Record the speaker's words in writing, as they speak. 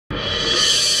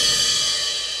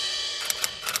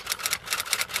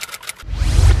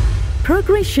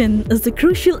Progression is the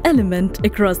crucial element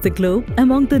across the globe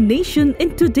among the nation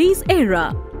in today's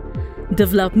era.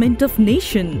 Development of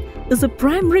nation is a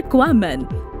prime requirement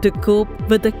to cope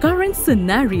with the current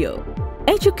scenario.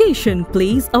 Education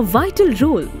plays a vital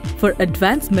role for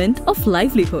advancement of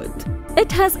livelihood.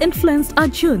 It has influenced our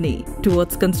journey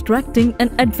towards constructing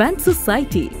an advanced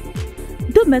society.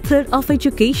 The method of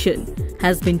education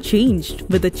has been changed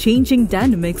with the changing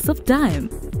dynamics of time.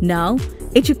 Now,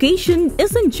 education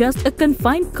isn't just a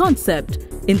confined concept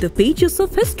in the pages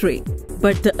of history,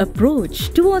 but the approach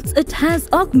towards it has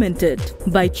augmented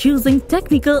by choosing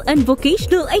technical and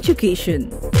vocational education.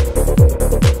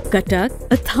 Cuttack,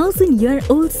 a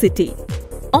 1,000-year-old city,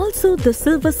 also the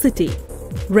Silver City,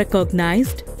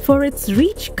 recognized for its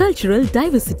rich cultural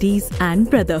diversities and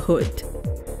brotherhood.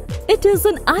 It is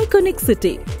an iconic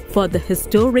city for the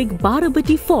historic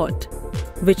Baravati Fort,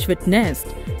 which witnessed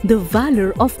the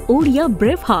valor of Odia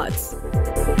bravehearts.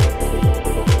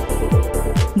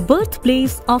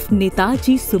 Birthplace of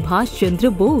Netaji Subhash Chandra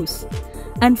Bose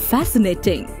and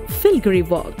fascinating filigree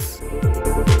walks.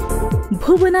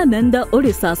 Bhubanananda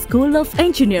Odisha School of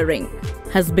Engineering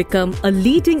has become a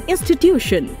leading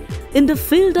institution in the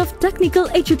field of technical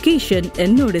education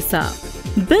in Odisha,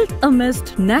 built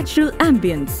amidst natural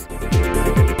ambience.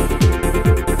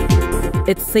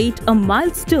 It set a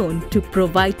milestone to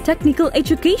provide technical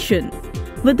education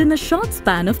within a short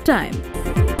span of time.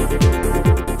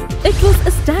 It was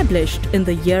established in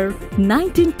the year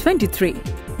 1923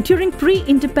 during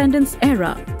pre-independence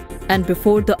era and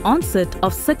before the onset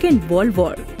of Second World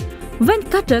War, when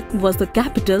Cuttack was the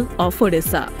capital of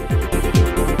Odisha.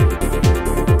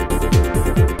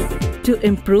 To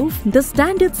improve the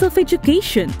standards of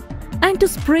education and to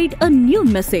spread a new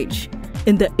message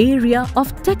in the area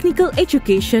of technical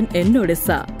education in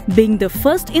Odisha, being the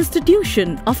first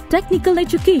institution of technical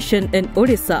education in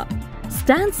Odisha,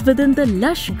 stands within the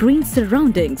lush green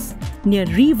surroundings near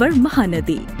River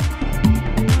Mahanadi.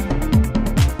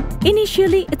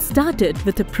 Initially, it started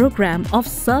with a program of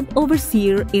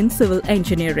sub-overseer in civil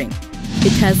engineering.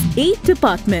 It has 8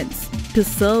 departments to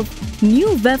serve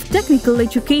new wave technical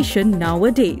education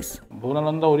nowadays.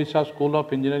 Bhubanananda Odisha School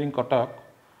of Engineering Cuttack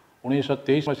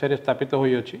 1923 मसीह स्थापित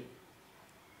होइछि।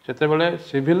 सेतेबेले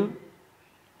civil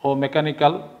और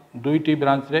mechanical दुईटी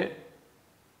branch रे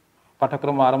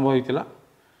पाठ्यक्रम आरंभ होइतिला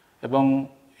एवं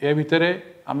ए भितरे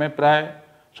आमे प्राय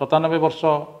 97 वर्ष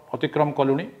अतिक्रम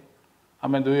कलुनी।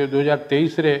 आमे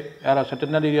 2023 रे यार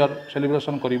सेंटेनरी ईयर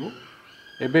सेलिब्रेशन करिवु।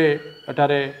 एबे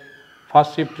एठारे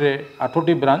फर्स्ट शिफ्ट रे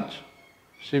 8टी branch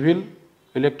civil,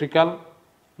 electrical,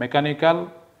 mechanical,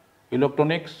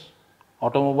 electronics,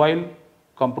 automobile,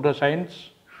 computer science,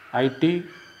 IT,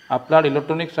 applied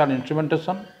electronics and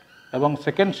instrumentation एवं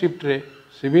सेकेंड शिफ्ट रे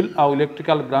सिविल और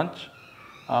इलेक्ट्रिकल ब्रांच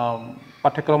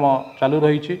पाठ्यक्रम चालू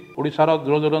रही। ओडिशार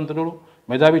दूर दूरांतरू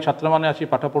मेधावी छात्र माने आसी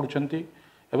पाठ पढ़ुछंती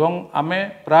एवं आमे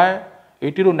प्राय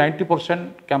 80 to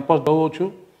 90% कैंपस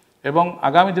दउछु एवं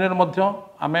आगामी दिन मध्य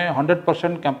आमे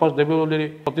 100% कैंपस देबे बोली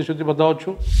प्रतिश्रुतिबद्ध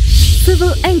अछु।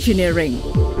 Civil engineering,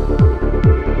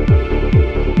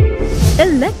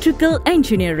 electrical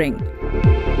engineering,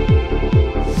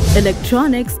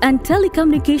 electronics and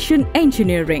telecommunication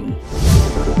engineering,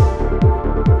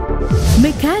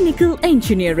 mechanical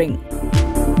engineering,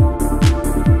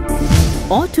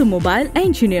 automobile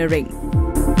engineering,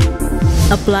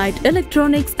 applied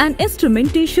electronics and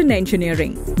instrumentation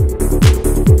engineering,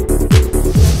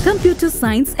 computer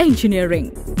science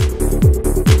engineering,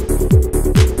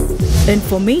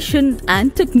 information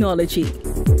and technology.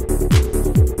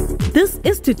 This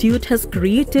institute has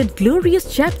created glorious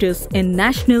chapters in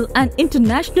national and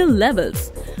international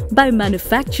levels by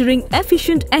manufacturing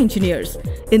efficient engineers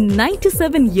in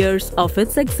 97 years of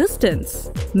its existence.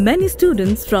 Many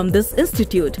students from this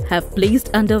institute have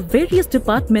placed under various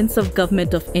departments of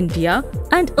Government of India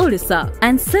and Odisha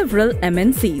and several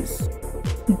MNCs.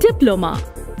 Diploma.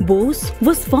 BOSE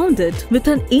was founded with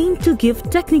an aim to give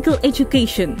technical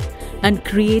education and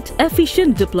create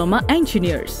efficient diploma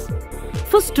engineers.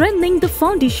 For strengthening the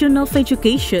foundation of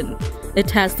education,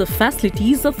 it has the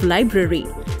facilities of library,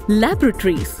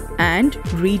 laboratories and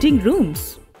reading rooms.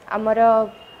 आमर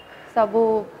सबू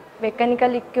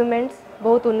mechanical equipments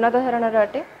बहुत उन्नत धरणर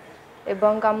अटे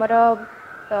एवं आमर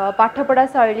पाठपढ़ा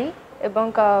शैली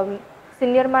एवं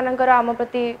senior मानकर आम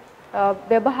प्रति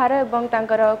व्यवहार एवं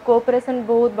तांकर कोऑपरेशन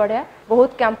बहुत बढ़िया।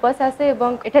 बहुत कैंपस आसे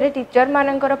एवं एठारे टीचर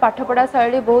मानकर पाठपढ़ा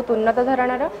शैली बहुत उन्नत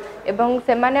धरणर एवं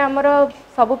से माने आमर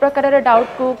सब प्रकार डाउट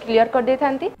को क्लियर कर दे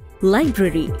थांती।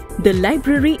 Library. The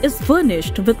library is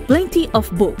furnished with plenty of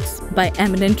books by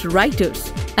eminent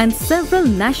writers and several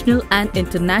national and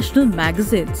international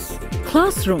magazines.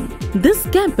 classroom. This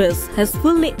campus has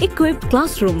fully equipped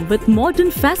classroom with modern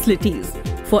facilities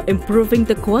for improving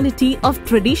the quality of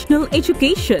traditional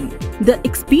education. The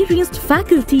experienced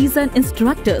faculties and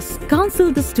instructors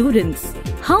counsel the students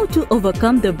how to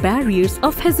overcome the barriers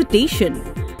of hesitation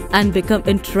and become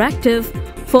interactive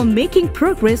for making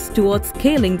progress towards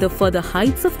scaling the further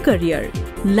heights of career.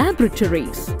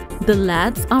 Laboratories. The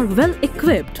labs are well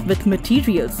equipped with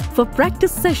materials for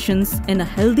practice sessions in a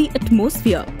healthy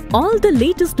atmosphere. All the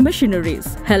latest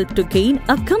machineries help to gain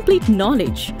a complete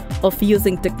knowledge of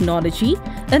using technology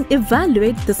and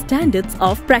evaluate the standards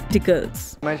of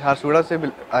practicals. मैं झारसुगुड़ा से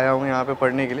आया हूँ यहाँ पे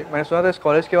पढ़ने के लिए। मैंने सुना था इस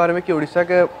कॉलेज के बारे में कि उड़ीसा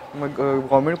के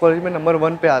गवर्नमेंट कॉलेज में नंबर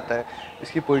 1 पे आता है।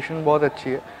 इसकी पोजीशन बहुत अच्छी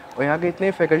है और यहाँ के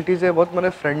इतने फैकल्टीज़ है, बहुत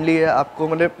मतलब फ्रेंडली है। आपको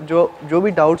मतलब जो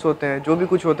भी डाउट्स होते हैं, जो भी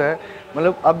कुछ होता है,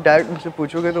 मतलब आप डायरेक्ट मुझसे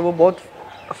पूछोगे तो वो बहुत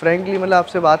frankly मतलब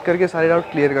आपसे बात करके सारे डाउट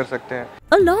क्लियर कर सकते हैं।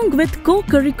 Along with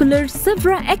co-curricular,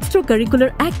 several extracurricular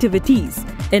activities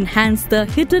enhance the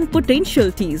hidden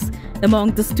potentialities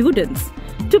among the students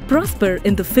to prosper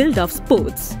in the field of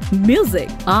sports, music,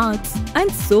 arts,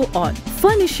 and so on.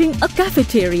 Furnishing a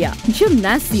cafeteria,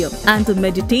 gymnasium, and a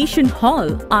meditation hall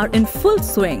are in full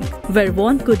swing, where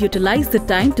one could utilize the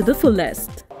time to the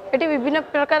fullest. ये विभिन्न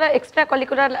प्रकार extra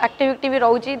curricular activity भी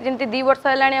रोची जमी 2 वर्ष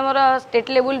है state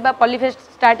level बा पॉलीफेस्ट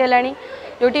start है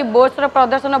जो बोर्ड्स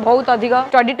प्रदर्शन बहुत अधिक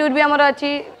स्टडी टूर भी आमर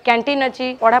अच्छी कैंटीन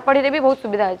अच्छी पढ़ापढ़ी भी बहुत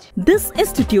सुविधा अच्छी। This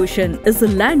institution is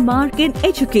a landmark in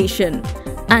education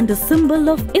and a symbol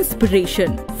of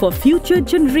inspiration for future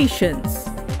generations.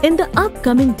 In the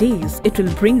upcoming days, it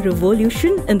will bring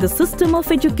revolution in the system of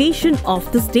education of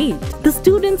the state. The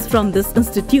students from this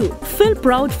institute feel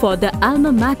proud for their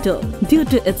alma mater due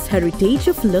to its heritage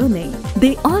of learning.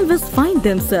 They always find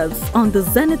themselves on the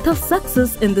zenith of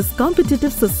success in this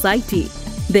competitive society.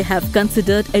 They have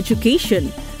considered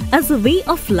education as a way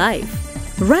of life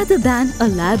rather than a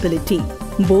liability.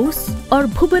 Bose or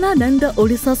Bhubanananda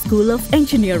Odisha School of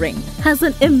Engineering has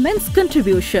an immense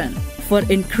contribution for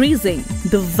increasing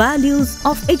the values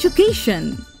of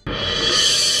education.